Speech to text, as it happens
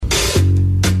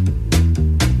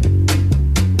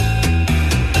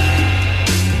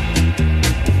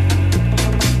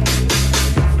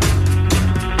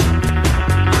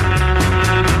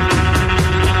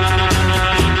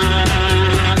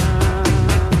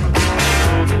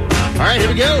right, here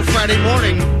we go. Friday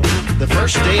morning, the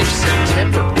first day of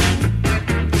September.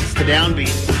 It's the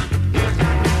downbeat.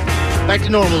 Back to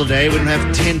normal today. We don't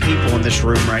have 10 people in this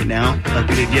room right now, like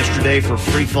we did yesterday for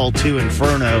Freefall 2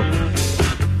 Inferno.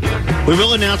 We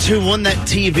will announce who won that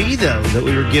TV, though, that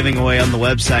we were giving away on the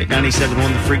website,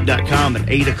 971thefreak.com at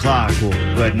 8 o'clock. We'll go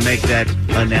ahead and make that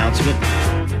announcement.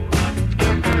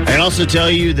 I can also tell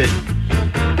you that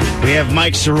we have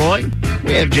Mike Soroy,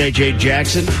 we have J.J.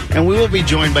 Jackson, and we will be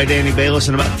joined by Danny Bayless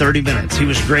in about 30 minutes. He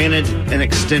was granted an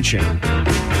extension.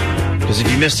 Because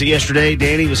if you missed it yesterday,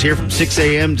 Danny was here from 6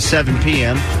 a.m. to 7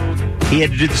 p.m. He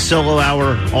had to do the solo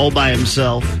hour all by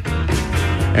himself.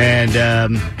 And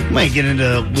we might get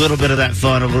into a little bit of that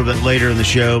fun a little bit later in the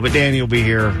show, but Danny will be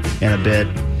here in a bit.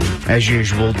 As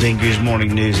usual, Dingu's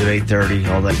Morning News at 8:30,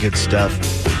 all that good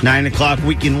stuff. 9 o'clock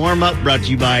weekend warm-up brought to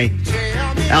you by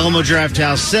Alamo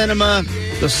Drafthouse Cinema,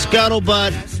 the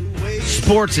Scuttlebutt,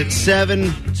 Sports at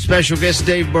 7. Special guest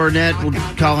Dave Barnett will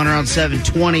call in around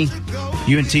 7:20.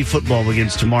 UNT football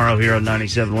begins tomorrow here on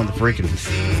 97.1 The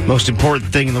Freakin'. Most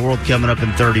important thing in the world coming up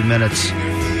in 30 minutes.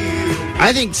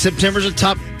 I think September's a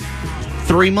top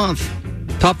 3 month.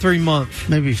 Top 3 month.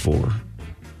 Maybe 4.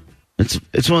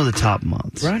 It's one of the top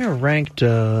months. Ryder ranked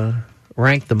the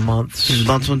months.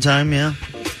 Months one time, yeah.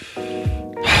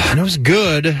 And it was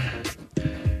good.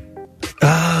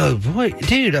 Boy,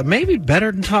 dude, maybe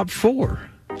better than top 4.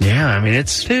 Yeah, I mean,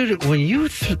 it's... Dude, when you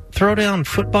throw down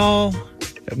football,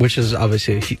 which is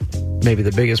obviously maybe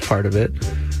the biggest part of it,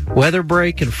 weather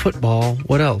break and football,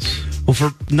 what else?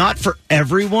 Well, not for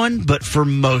everyone, but for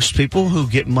most people who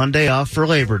get Monday off for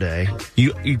Labor Day,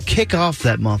 you kick off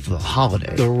that month with a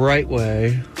holiday. The right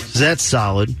way. So that's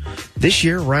solid. This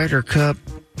year, Ryder Cup.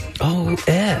 Oh,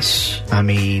 S. I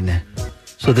mean...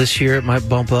 So this year it might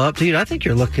bump up. Dude, I think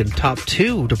you're looking top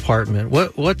 2 department.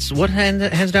 What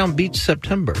hands down beats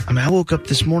September? I mean, I woke up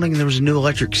this morning and there was a new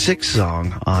Electric Six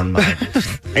song on my...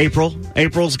 April.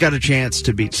 April's got a chance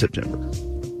to beat September.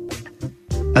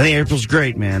 I think April's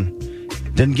great, man.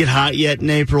 Doesn't get hot yet in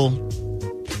April.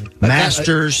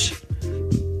 Masters.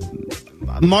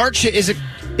 March is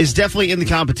definitely in the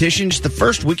competition. Just the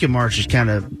first week of March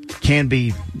can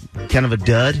be kind of a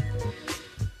dud.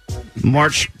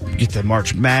 March, get the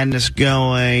March Madness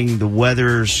going. The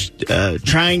weather's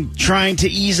trying to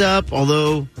ease up,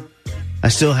 although I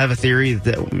still have a theory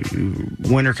that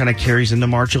winter kind of carries into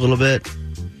March a little bit.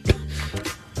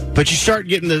 But you start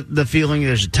getting the feeling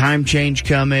there's a time change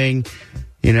coming,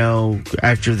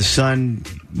 after the sun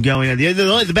going.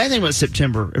 The bad thing about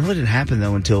September, it really didn't happen,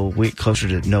 though, until a week closer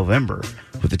to November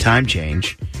with the time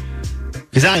change.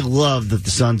 Because I love that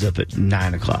the sun's up at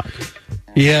 9 o'clock.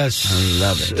 Yes. I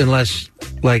love it. Unless,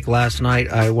 like last night,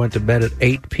 I went to bed at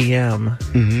 8 p.m.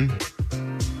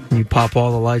 Mm-hmm. You pop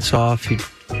all the lights off. You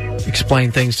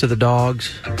explain things to the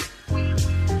dogs.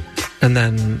 And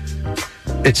then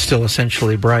it's still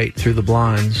essentially bright through the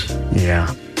blinds.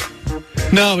 Yeah.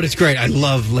 No, but it's great. I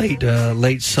love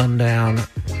late sundown.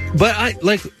 But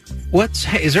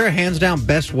is there a hands down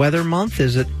best weather month?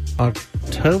 Is it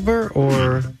October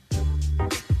or...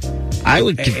 I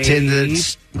would contend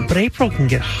that but April can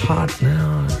get hot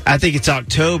now. I think it's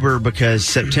October because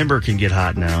September can get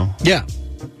hot now. Yeah.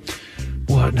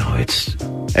 Well, no, it's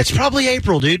probably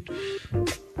April, dude.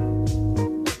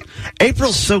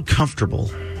 April's so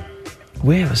comfortable.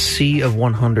 We have a sea of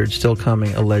 100 still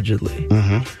coming, allegedly.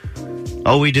 Mm-hmm.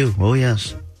 Oh, we do. Oh,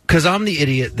 yes. Because I'm the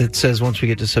idiot that says once we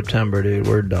get to September, dude,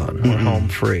 we're done. We're home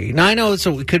free. Now, I know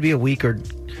it could be a week or,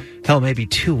 hell, maybe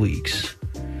 2 weeks.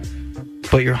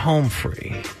 But you're home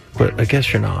free. But I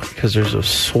guess you're not, because there's a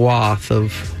swath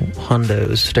of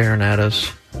hundos staring at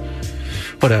us.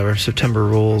 Whatever. September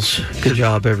rules. Good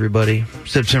job, everybody.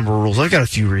 September rules. I've got a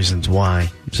few reasons why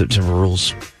September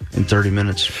rules in 30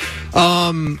 minutes.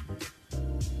 Can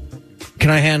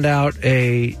I hand out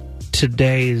a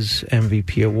today's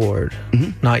MVP award?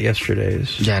 Mm-hmm. Not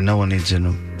yesterday's. Yeah, no one needs an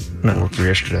award for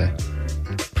yesterday.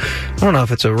 I don't know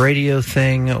if it's a radio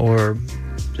thing or...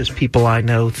 just people I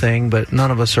know thing, but none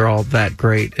of us are all that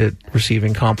great at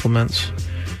receiving compliments.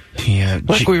 Yeah.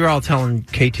 Like we were all telling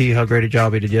KT how great a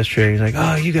job he did yesterday. He's like,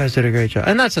 oh, you guys did a great job.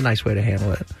 And that's a nice way to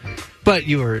handle it. But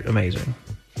you were amazing.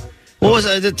 Well,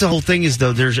 the whole thing is,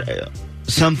 though, there's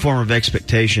some form of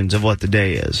expectations of what the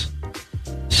day is.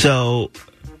 So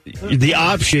the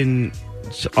options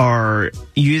are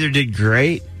you either did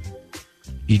great,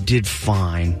 you did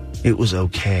fine, it was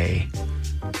okay.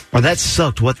 Or that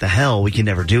sucked, what the hell, we can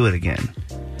never do it again.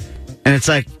 And it's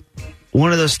like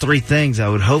one of those 3 things. I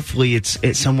would hopefully it's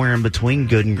somewhere in between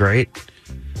good and great.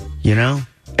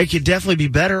 It could definitely be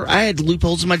better. I had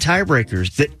loopholes in my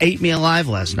tiebreakers that ate me alive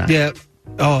last night. Yeah.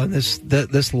 Oh, and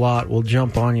this lot will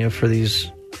jump on you for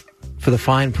the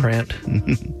fine print.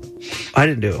 I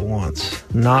didn't do it once.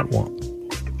 Not once.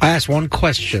 I asked one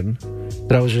question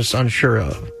that I was just unsure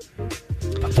of.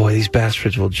 But boy, these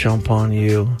bastards will jump on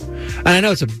you. And I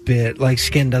know it's a bit, like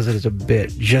Skin does it as a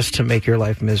bit, just to make your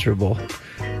life miserable.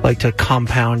 Like to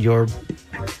compound your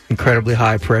incredibly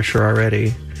high pressure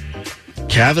already.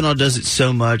 Kavanaugh does it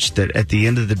so much that at the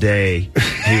end of the day,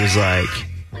 he was like,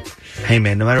 hey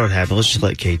man, no matter what happens, let's just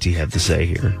let KT have the say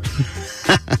here.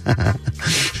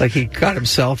 Like he got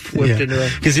himself whipped into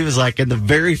it. Because he was like, in the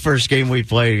very first game we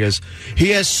played, he goes, he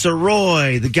has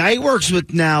Soroy, the guy he works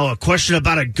with now, a question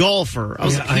about a golfer. I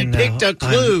was like, he picked a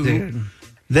clue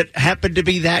that happened to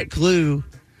be that clue.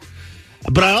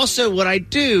 But I also, what I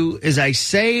do is I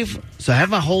save, so I have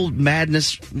my whole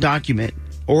madness document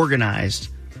organized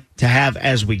to have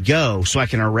as we go, so I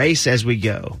can erase as we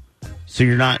go. So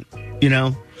you're not,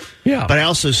 Yeah. But I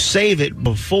also save it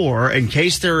before in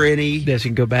case there are any. Yes, you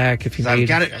can go back if you need. I've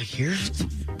got it. Here's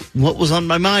what was on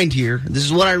my mind here. This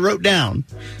is what I wrote down.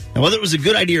 Now, whether it was a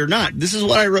good idea or not, this is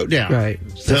what I wrote down. Right.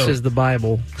 So, this is the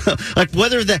Bible. Like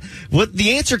whether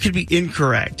the answer could be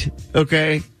incorrect.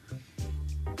 Okay.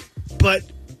 But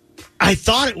I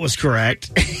thought it was correct,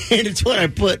 and it's what I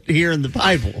put here in the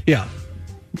Bible. Yeah.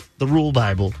 The rule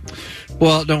Bible.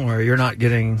 Well, don't worry. You're not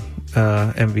getting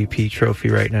MVP trophy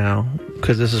right now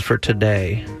because this is for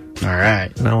today. All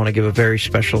right. And I want to give a very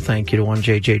special thank you to one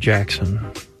JJ Jackson.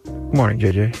 Good morning,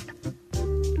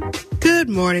 JJ. Good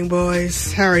morning,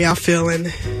 boys. How are y'all feeling?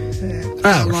 We're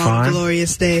long, fine.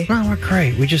 Glorious day. Well, we're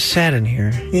great. We just sat in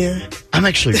here. Yeah. I'm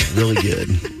actually really good.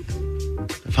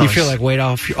 You feel like weight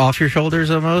off your shoulders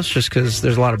almost just because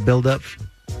there's a lot of buildup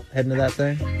heading to that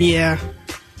thing? Yeah.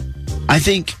 I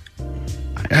think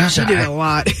I did a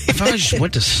lot. If I just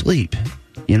went to sleep,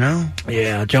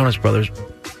 Yeah, Jonas Brothers.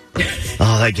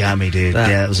 Oh, that got me, dude.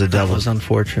 It was a double. That was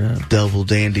unfortunate. Double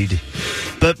dandied.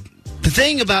 But the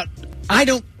thing about,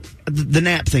 the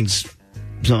nap thing's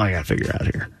something I got to figure out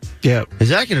here. Yeah.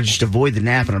 Is I can just avoid the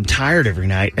nap and I'm tired every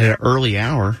night at an early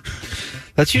hour.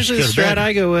 That's usually the strat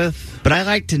I go with. But I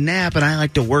like to nap and I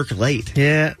like to work late.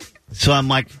 Yeah. So I'm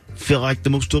like, feel like the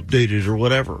most updated or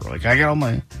whatever. Like I got all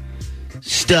my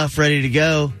stuff ready to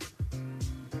go.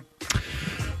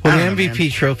 Well, the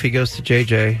MVP trophy goes to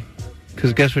JJ.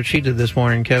 Because guess what she did this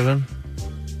morning, Kevin?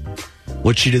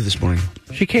 What'd she do this morning?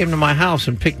 She came to my house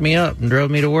and picked me up and drove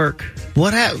me to work.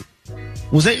 What happened?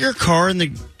 Was that your car in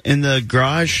the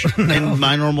garage in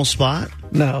my normal spot?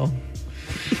 No,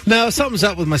 something's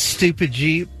up with my stupid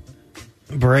Jeep.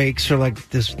 Brakes are like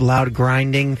this loud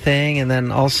grinding thing, and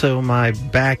then also my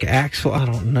back axle. I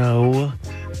don't know.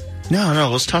 No.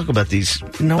 Let's talk about these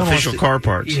official car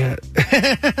parts. Yeah.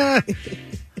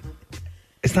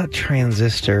 It's not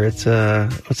transistor. It's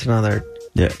what's another?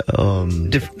 Yeah.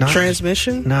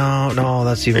 Transmission? No,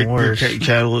 that's even worse.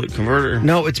 Catalytic converter.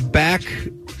 No, it's back.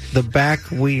 The back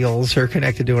wheels are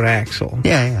connected to an axle.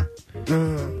 Yeah.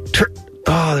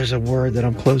 There's a word that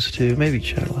I'm close to. Maybe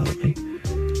Chad will help me.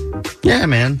 Yeah,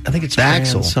 man. I think it's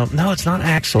axle. No, it's not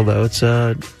axle though. It's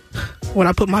When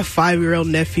I put my 5-year-old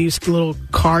nephew's little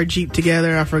car Jeep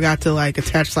together, I forgot to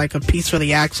attach a piece for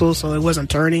the axle, so it wasn't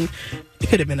turning. It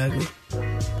could have been ugly.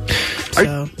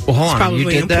 So, well, hold on. You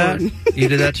did important. that? You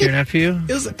did that to your nephew?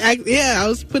 I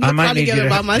was putting the car together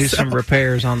by myself. I might need you to do some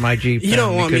repairs on my Jeep. You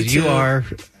don't want me to. Because you are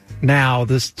now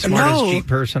the smartest Jeep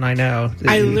person I know.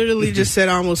 I literally just said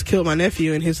I almost killed my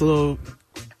nephew in his little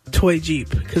toy Jeep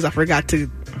because I forgot to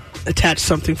attach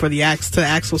something for the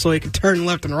axle so he could turn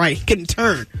left and right. He couldn't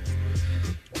turn.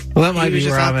 Well, that might be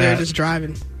where I'm at. He was just out there just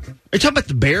driving. Are you talking about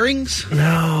the bearings?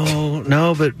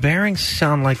 No, but bearings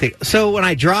sound like they... So when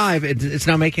I drive, it's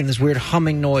now making this weird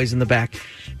humming noise in the back.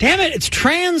 Damn it, it's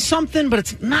trans something, but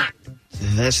it's not.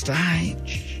 This time.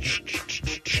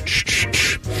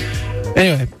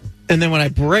 Anyway, and then when I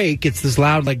brake, it's this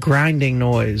loud, grinding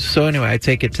noise. So anyway, I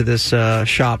take it to this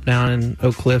shop down in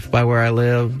Oak Cliff by where I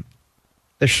live.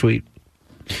 They're sweet.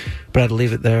 But I had to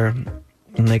leave it there.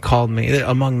 And they called me.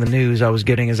 Among the news I was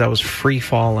getting as I was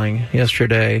free-falling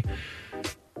yesterday.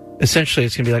 Essentially,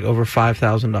 it's going to be over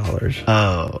 $5,000.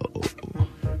 Oh.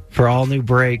 For all new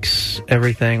brakes,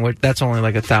 everything. That's only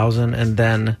 $1,000. And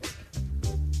then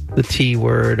the T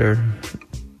word or...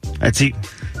 That's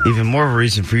even more of a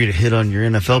reason for you to hit on your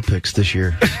NFL picks this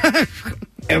year.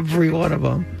 Every one of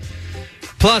them.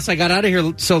 Plus, I got out of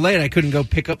here so late I couldn't go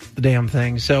pick up the damn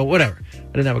thing. So, whatever. I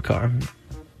didn't have a car.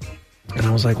 And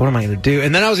I was like, what am I going to do?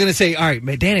 And then I was going to say, all right,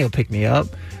 Danny will pick me up.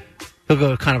 He'll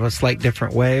go kind of a slight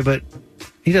different way, but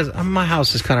he does. My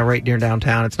house is kind of right near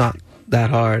downtown. It's not that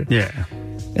hard. Yeah.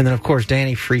 And then, of course,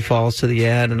 Danny free falls to the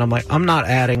end. And I'm like, I'm not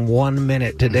adding 1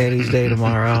 minute to Danny's day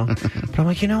tomorrow. But I'm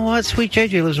like, you know what? Sweet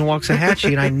JJ lives in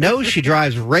Waxahachie. And I know she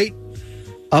drives right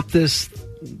up this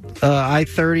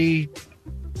I-30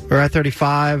 or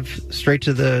I-35 straight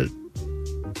to the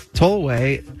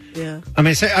tollway. Yeah. I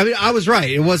mean, I was right.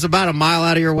 It was about a mile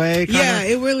out of your way. Kinda. Yeah,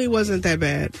 it really wasn't that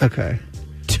bad. Okay.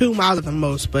 2 miles at the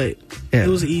most, but it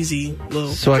was easy little.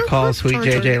 So I called Sweet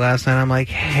JJ last night. I'm like,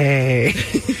 hey.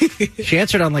 She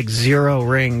answered on like 0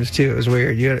 rings too. It was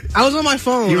weird. I was on my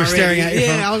phone. You were already. staring at your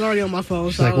phone? Yeah, I was already on my phone.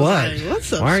 She's So like, I was what? like,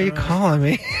 what's up? Why are you Sarah? calling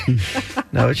me?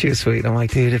 No, she was sweet. I'm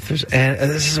like, dude, if there's, and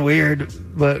this is weird,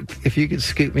 but if you could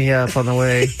scoop me up on the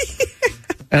way,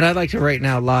 and I'd like to right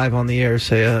now live on the air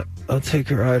say, I'll take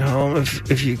a ride home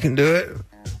if you can do it.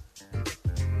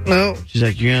 No. She's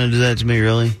like, you're going to do that to me,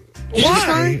 really?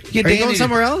 Why? Are you going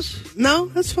somewhere else? No,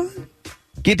 that's fine.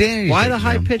 Get Danny. Why the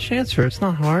high-pitched answer? It's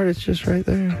not hard. It's just right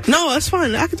there. No, that's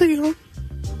fine. I can take you home.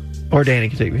 Or Danny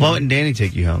can take me Why home. wouldn't Danny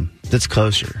take you home? That's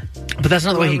closer. But that's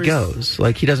not the way he Whoever's- goes.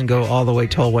 Like, he doesn't go all the way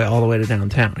tollway all the way to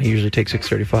downtown. He usually takes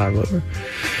 635 over.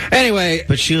 Anyway,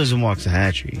 But she lives in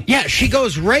Waxahachie. yeah, she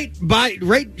goes right. I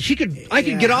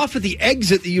could get off at the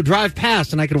exit that you drive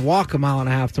past, and I could walk a mile and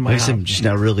a half to my I guess house. I'm just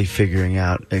now really figuring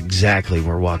out exactly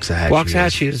where Waxahachie is.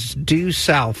 Waxahachie is due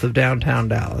south of downtown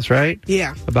Dallas, right?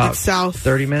 Yeah. About it's south.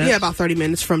 30 minutes? Yeah, about 30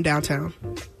 minutes from downtown.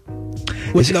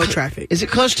 With no traffic. Is it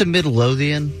close to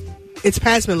Midlothian? It's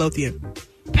past Midlothian.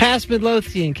 Past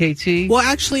Midlothian, KT. Well,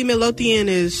 actually, Midlothian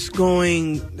is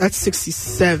going, that's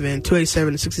 67,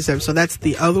 287 to 67. So that's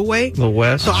the other way. The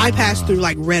west. So I passed through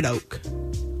like Red Oak.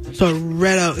 So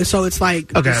Red Oak, so it's like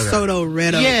DeSoto,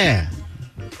 Red Oak. Yeah.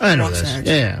 I know this. Waxahachie.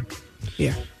 Yeah.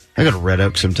 Yeah. I go to Red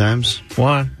Oak sometimes.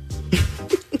 Why?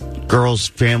 Girls'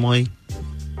 family.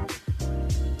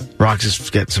 Roxas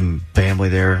got some family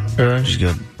there. Really? She's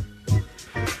good.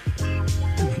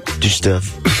 Do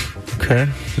stuff. Okay.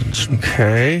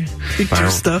 Okay. Do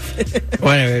stuff.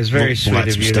 Well, anyway, it's very We'll sweet light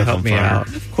of some you to stuff help on me fire. out.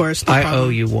 Of course. No I problem. owe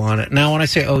you one. Now, when I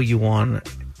say owe you one,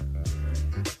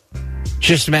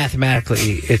 just mathematically,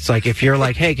 it's like if you're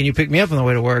like, hey, can you pick me up on the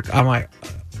way to work?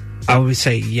 I would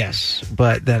say yes,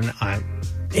 but then Yeah.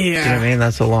 you know what I mean?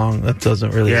 That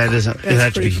doesn't really, Yeah, it doesn't. It That's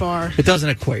has to pretty be far. it doesn't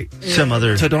equate. some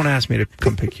other So don't ask me to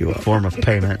come pick you up. form of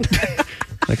payment.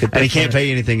 Like And he can't pay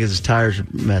you anything because his tires are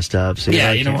messed up. So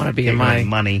Yeah, you don't want to be in my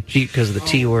money. Jeep because of the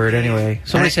T word anyway.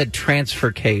 Somebody said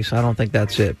transfer case. I don't think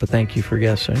that's it, but thank you for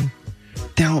guessing.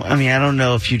 I don't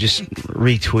know if you just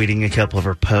retweeting a couple of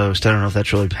her posts. I don't know if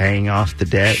that's really paying off the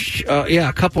debt. Yeah,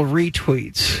 a couple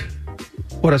retweets.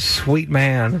 What a sweet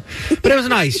man. But it was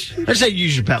nice. I say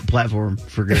use your platform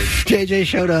for good. JJ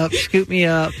showed up, scooped me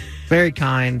up, very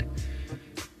kind.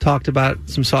 Talked about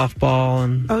some softball,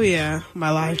 and Oh, yeah.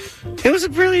 My life. it was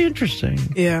really interesting.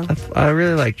 Yeah. I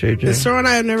really like JJ. And Sarah and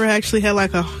I have never actually had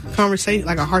like a conversation,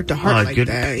 like a heart to heart like good.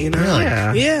 that, you know? Really?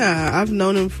 Yeah. Yeah. I've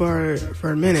known him for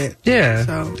a minute. Yeah.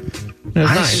 So, It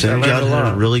was I nice. assume I y'all learned a had a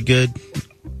lot. really good.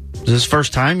 Is this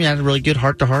first time you had a really good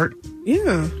heart to heart?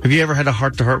 yeah. Have you ever had a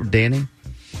heart to heart with Danny?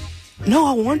 No,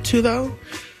 I want to, though.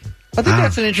 I think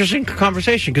that's an interesting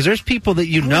conversation because there's people that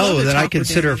you would know love to that I talk with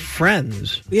consider Danny.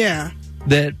 friends Yeah.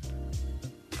 that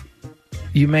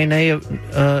you may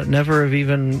never have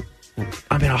even.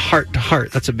 I mean, a heart to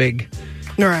heart. That's a big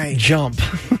Right. jump.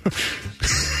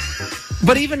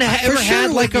 But even ever sure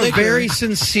had like a with liquor. very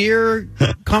sincere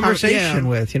conversation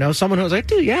Yeah. with, someone who was like,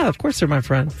 dude, yeah, of course they're my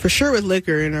friend. For sure with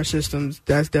liquor in our systems,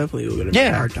 that's definitely going to be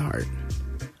Yeah. heart to heart.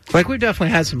 Like we've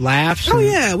definitely had some laughs. Oh, and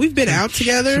yeah. We've been out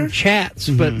together. some chats,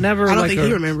 but never. I don't like think a,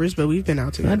 he remembers, but we've been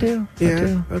out together. I do. I Yeah.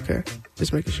 do. Okay.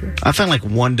 Just making sure. I find like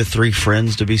 1 to 3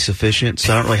 friends to be sufficient,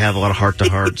 so I don't really have a lot of heart to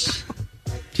hearts.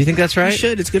 Do you think that's You right?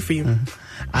 should. It's good for you.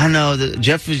 I know that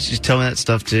Jeff was just telling me that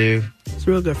stuff too. It's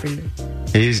real good for you.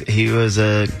 He was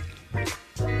you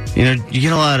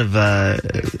get a lot of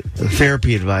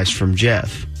therapy advice from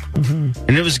Jeff, and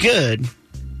it was good.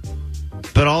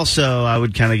 But also, I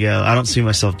would kind of go, I don't see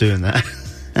myself doing that.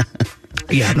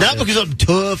 Yeah. Not because I'm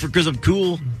tough or because I'm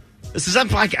cool. It's just I'm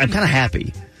kind of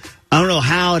happy. I don't know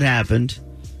how it happened.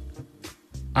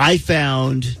 I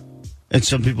found, and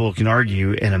some people can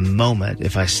argue in a moment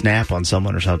if I snap on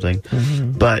someone or something,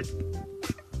 but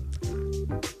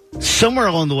somewhere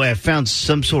along the way I found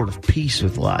some sort of peace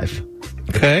with life,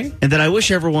 Okay. and that I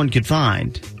wish everyone could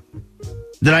find.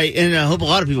 And I hope a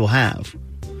lot of people have.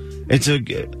 It's a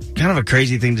kind of a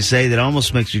crazy thing to say that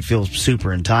almost makes me feel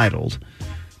super entitled.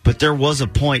 But there was a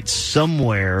point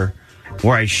somewhere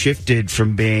where I shifted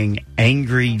from being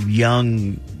angry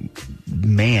young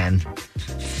man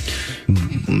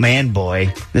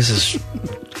boy. This is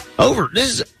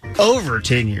over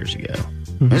 10 years ago.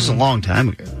 This is a long time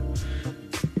ago.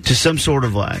 to some sort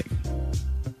of like,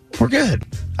 we're good.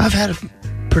 I've had a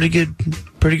pretty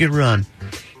good run.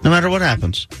 No matter what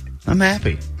happens, I'm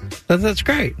happy. That's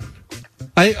great.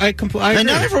 I and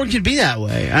not everyone can be that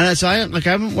way. And so I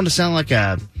don't want to sound like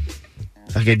a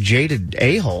jaded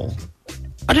a-hole.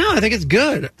 No, I think it's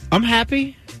good. I'm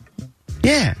happy.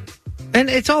 Yeah. And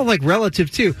it's all like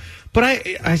relative too. But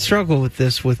I struggle with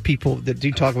this with people that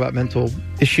do talk about mental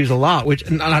issues a lot, which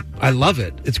I love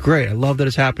it. It's great. I love that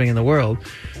it's happening in the world.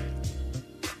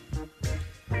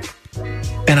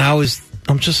 And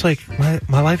I'm just like,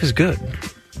 my life is good.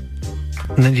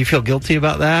 And then you feel guilty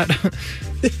about that.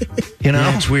 You know?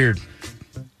 Yeah, it's weird.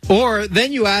 Or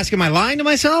then you ask, am I lying to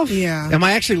myself? Yeah. Am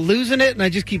I actually losing it? And I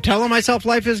just keep telling myself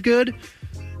life is good?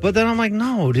 But then I'm like,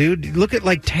 no, dude. Look at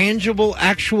like tangible,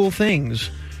 actual things.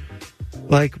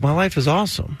 Like, my life is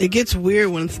awesome. It gets weird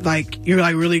when it's like you're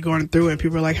like really going through it and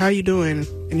people are like, how you doing?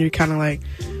 And you're kind of like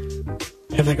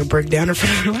have like a breakdown in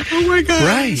front of you. Like, oh my God.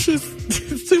 Right.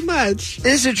 It's too much.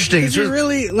 It's interesting. It's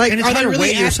really like, and it's are they hard to really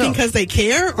weigh asking yourself. because they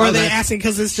care, or are they asking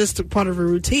because it's just a part of a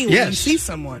routine when you Yes. see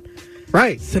someone?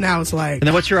 Right. So now it's like, And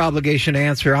then what's your obligation to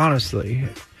answer honestly?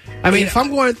 I mean, if I'm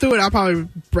going through it, I'll probably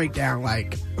break down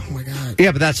like, oh my God.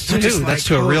 Yeah, but that's I'm to just who? That's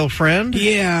like, to a oh. real friend?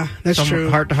 Yeah, that's Some true.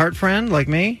 heart-to-heart friend like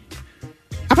me?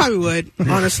 I probably would,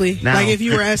 honestly. Now- Like if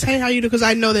you were asked, hey, how you doing? Because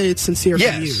I know that it's sincere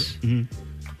Yes. for you. Mm-hmm.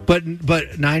 But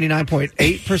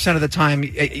 99.8% of the time,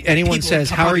 anyone People says,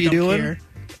 how are probably you don't doing? care.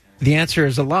 The answer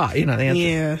is a lie. You know, the answer.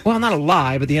 Yeah. Well, not a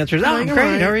lie, but the answer is, oh, Like, I'm all great.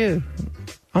 right. How are you?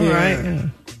 I'm all Yeah. right,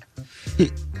 yeah.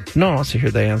 No one wants to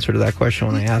hear the answer to that question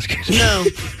when they ask it. No.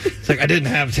 It's like, I didn't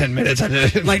have 10 minutes. I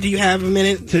did. Like, do you have a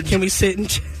minute? Can we sit and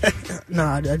chat? No,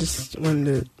 I just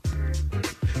wanted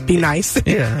to be nice.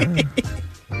 Yeah.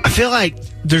 I feel like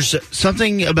there's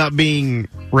something about being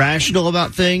rational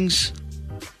about things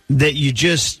that you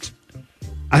just...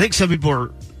 I think some people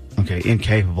are... Okay,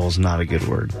 incapable is not a good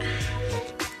word.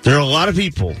 There are a lot of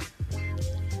people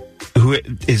who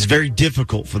it is very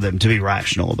difficult for them to be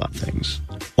rational about things.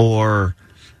 Or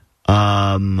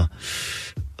show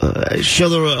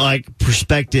the like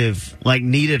perspective like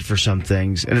needed for some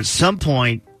things. And at some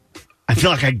point, I feel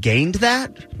like I gained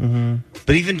that. Mm-hmm.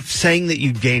 But even saying that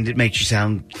you gained it makes you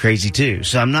sound crazy too.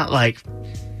 So I'm not like,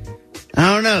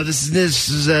 I don't know. This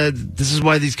is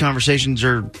why these conversations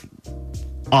are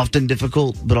often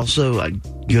difficult, but also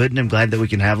good. And I'm glad that we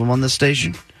can have them on this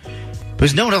station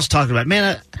because no one else talking about it.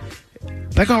 Man,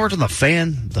 back when I worked on the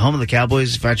Fan, the home of the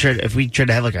Cowboys, if we tried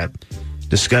to have like a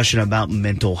discussion about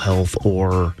mental health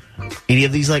or any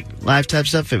of these like life type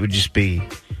stuff, it would just be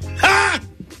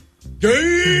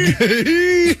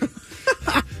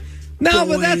No,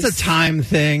 but that's a time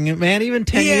thing, man. Even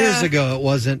 10 years ago, it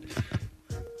wasn't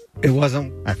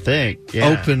I think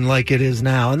open like it is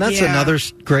now. And that's another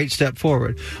great step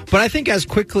forward. But I think as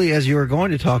quickly as you are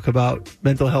going to talk about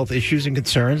mental health issues and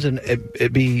concerns and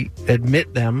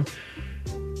admit them,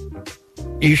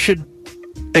 you should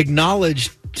acknowledge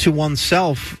to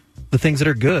oneself the things that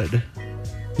are good.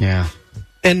 Yeah.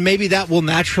 And maybe that will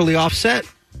naturally offset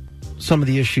some of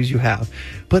the issues you have.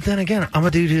 But then again, I'm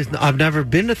a dude who's... I've never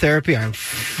been to therapy. I'm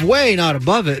way not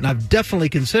above it, and I've definitely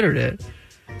considered it.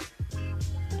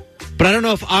 But I don't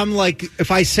know if I'm like...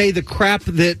 If I say the crap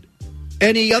that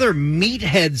any other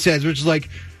meathead says, which is like,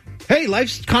 hey,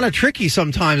 life's kind of tricky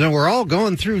sometimes, and we're all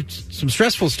going through some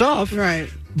stressful stuff. Right.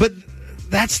 But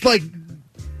that's like...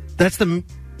 That's the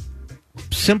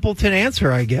simpleton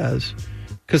answer, I guess.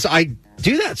 Because I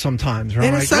do that sometimes. Where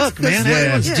And I'm it like, sucks look, man, 'cause,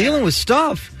 everyone's dealing with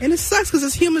stuff. And it sucks because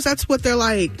as humans, that's what they're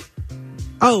like.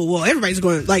 Oh, well, everybody's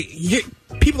going, like,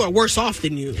 people are worse off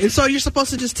than you. And so you're supposed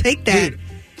to just take that. Dude,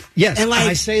 yes, and like,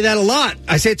 I say that a lot.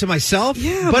 I say it to myself,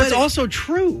 but it's also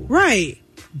true. Right.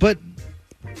 But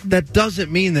that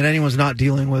doesn't mean that anyone's not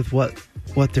dealing with what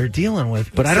they're dealing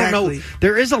with. But I don't know.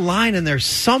 There is a line in there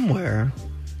somewhere.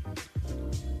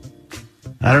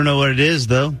 I don't know what it is,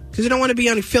 though. Because you don't want to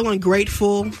be feeling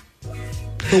grateful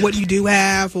for what you do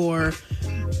have, or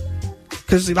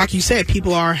because, like you said,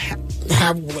 people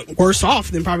have worse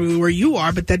off than probably where you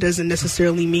are, but that doesn't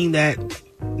necessarily mean that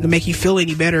to make you feel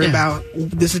any better about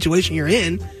the situation you're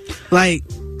in. Like,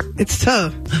 it's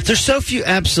tough. There's so few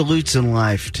absolutes in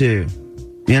life, too.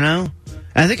 You know?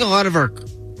 I think a lot of our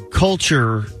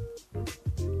culture,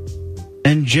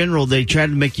 in general, they try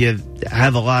to make you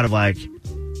have a lot of, like,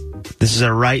 this is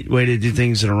a right way to do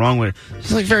things and a wrong way.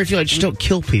 It's like very few, like, just don't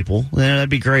kill people.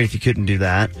 That'd be great if you couldn't do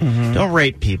that. Mm-hmm. Don't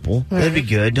rape people. That'd be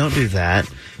good. Don't do that.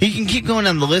 You can keep going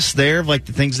down the list there of, like,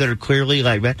 the things that are clearly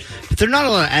like that. But there are not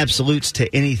a lot of absolutes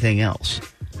to anything else.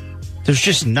 There's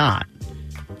just not.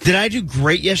 Did I do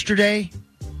great yesterday,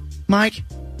 Mike?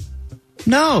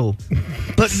 No.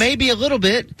 But maybe a little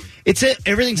bit.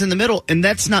 everything's in the middle, and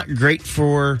that's not great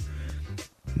for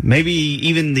maybe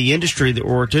even the industry that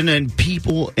we're in, and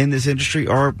people in this industry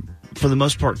are, for the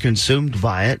most part, consumed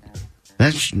by it.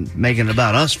 That's making it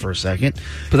about us for a second.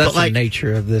 But that's the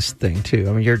nature of this thing, too.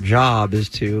 I mean, your job is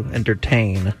to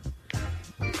entertain.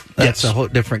 That's a whole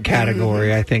different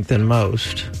category, I think, than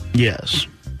most. Yes.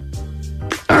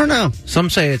 I don't know.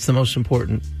 Some say it's the most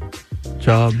important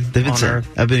job on earth.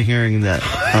 I've been hearing that.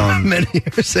 Many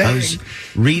are saying. I was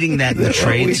reading that in the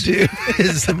trades. What we do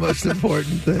is the most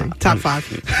important thing. Top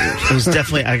 5. It was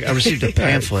definitely, I received a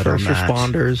pamphlet on that. First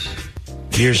responders.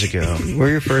 Years ago. We're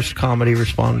your first comedy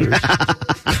responders.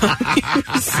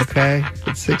 Okay?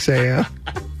 At 6 a.m.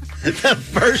 The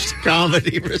first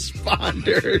comedy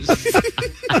responders.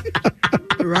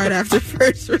 Right after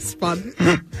first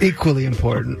responders. Equally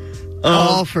important.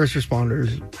 All first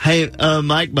responders. Hey,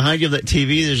 Mike, behind you on that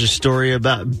TV, there's a story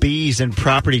about bees and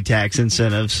property tax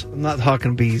incentives. I'm not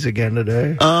talking bees again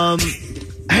today.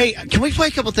 Hey, can we play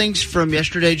a couple things from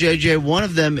yesterday, JJ? One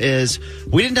of them is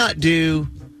we did not do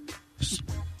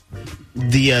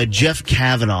the Jeff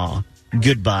Kavanaugh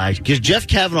goodbye, because Jeff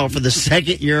Kavanaugh, for the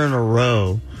second year in a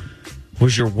row,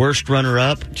 was your worst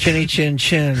runner-up. Chinny chin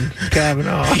chin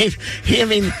Kavanaugh. I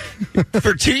mean,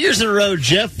 for 2 years in a row,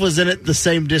 Jeff was in it the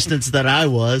same distance that I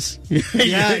was.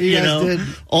 Yeah, you guys did.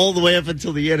 All the way up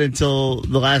until the end, until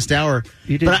the last hour.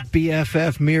 You did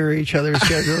BFF mirror each other's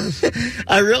schedules.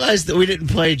 I realized that we didn't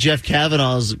play Jeff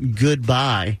Kavanaugh's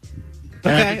goodbye.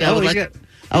 Okay. I would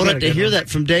like to hear that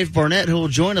from Dave Barnett, who will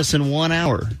join us in 1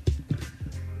 hour.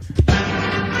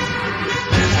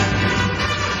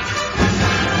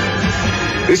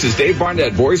 This is Dave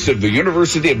Barnett, voice of the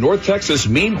University of North Texas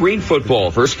Mean Green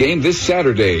football. First game this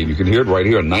Saturday. You can hear it right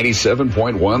here on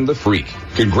 97.1 The Freak.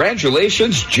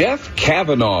 Congratulations, Jeff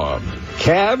Kavanaugh.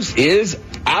 Cavs is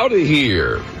out of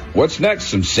here. What's next?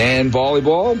 Some sand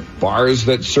volleyball? Bars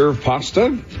that serve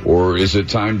pasta? Or is it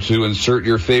time to insert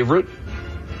your favorite?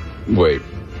 Wait,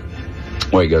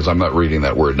 guys, I'm not reading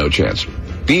that word. No chance.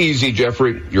 Be easy,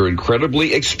 Jeffrey. Your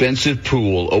incredibly expensive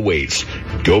pool awaits.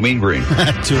 Go Mean Green.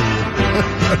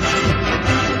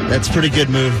 That's a pretty good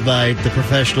move by the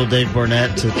professional Dave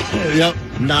Barnett to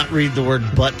not read the word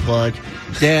butt plug.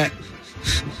 Yeah.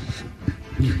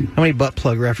 How many butt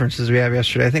plug references did we have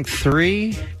yesterday? I think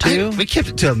 3, 2? We kept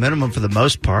it to a minimum for the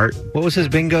most part. What was his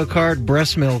bingo card?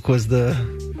 Breast milk was the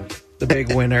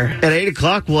big winner. At 8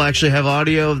 o'clock, we'll actually have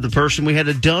audio of the person we had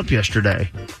to dump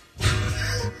yesterday.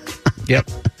 Yep.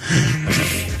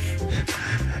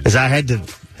 As I had to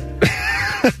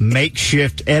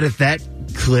makeshift edit that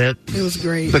clip. It was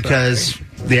great. Because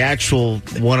the actual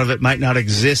one of it might not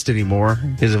exist anymore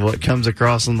because of what comes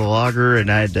across on the logger,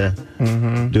 and I had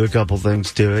to do a couple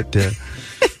things to it. Yeah,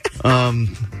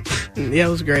 it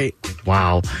was great.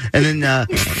 Wow. And then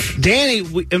Danny,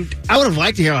 I would have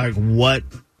liked to hear what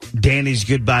Danny's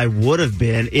goodbye would have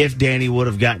been if Danny would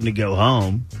have gotten to go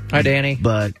home. Hi, Danny.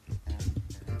 But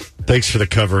thanks for the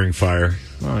covering fire.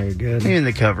 Oh, you're good. Even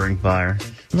the covering fire.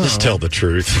 No. Just tell the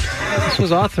truth. This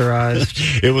was authorized.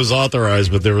 It was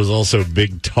authorized, but there was also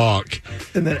big talk.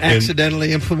 And then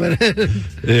accidentally implemented.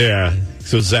 Yeah.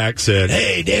 So Zach said,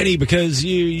 hey, Danny, because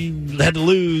you had to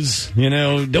lose,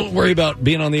 don't worry about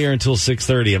being on the air until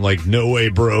 6:30. I'm like, no way,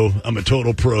 bro. I'm a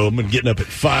total pro. I'm getting up at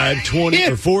 5:20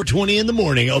 or 4:20 in the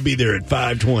morning. I'll be there at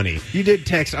 5:20. You did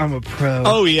text, I'm a pro.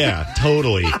 Oh, yeah,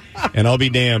 totally. And I'll be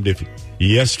damned if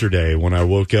yesterday when I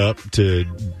woke up to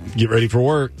get ready for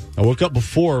work, I woke up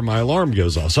before my alarm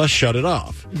goes off, so I shut it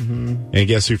off. Mm-hmm. And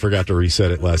guess who forgot to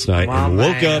reset it last night and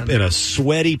woke up in a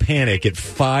sweaty panic at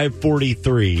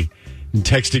 5:43 and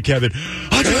texted Kevin,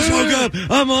 I just woke up.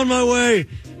 I'm on my way.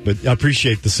 But I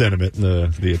appreciate the sentiment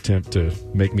and the attempt to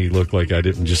make me look like I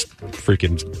didn't just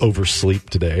freaking oversleep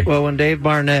today. Well, when Dave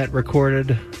Barnett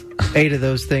recorded 8 of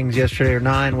those things yesterday, or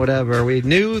 9, whatever, we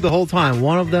knew the whole time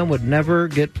one of them would never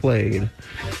get played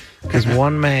because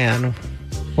one man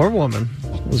or woman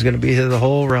was going to be here the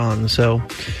whole run. So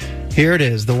here it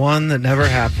is, the one that never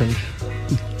happened.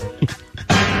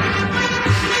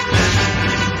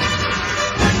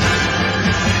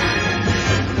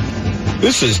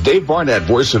 This is Dave Barnett,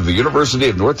 voice of the University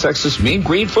of North Texas Mean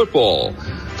Green football.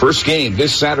 First game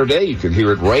this Saturday. You can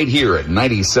hear it right here at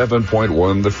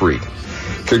 97.1 The Freak.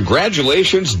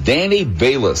 Congratulations, Danny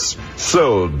Bayless.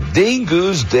 So,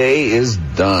 Dingo's Day is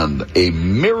done. A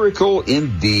miracle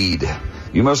indeed.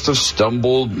 You must have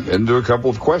stumbled into a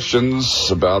couple of questions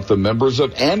about the members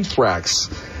of Anthrax,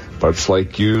 much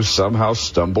like you somehow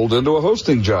stumbled into a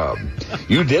hosting job.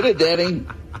 You did it, Danny.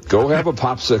 Go have a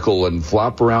popsicle and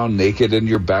flop around naked in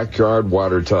your backyard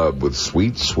water tub with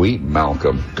sweet, sweet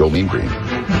Malcolm. Go Mean Green.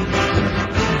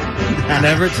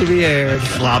 Never to be aired.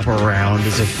 Flop around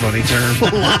is a funny term.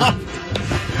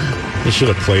 I should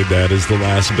have played that as the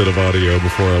last bit of audio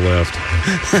before I left.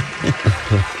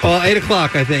 Well, 8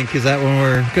 o'clock, I think. Is that when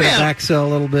we're going to back sell a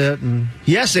little bit? And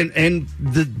Yes, and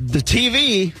the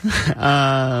TV,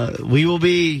 we will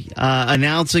be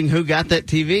announcing who got that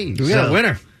TV. we got a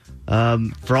winner.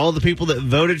 For all the people that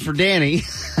voted for Danny,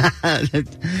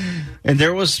 and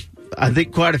there was, I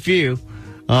think, quite a few.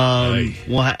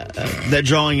 That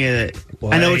drawing, I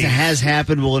know it has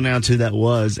happened. We'll announce who that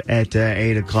was at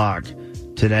 8 o'clock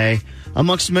today,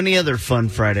 amongst many other fun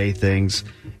Friday things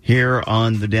here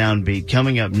on the Downbeat.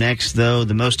 Coming up next, though,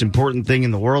 the most important thing in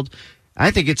the world.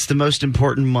 I think it's the most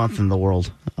important month in the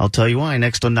world. I'll tell you why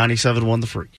next on 97.1 The Freak.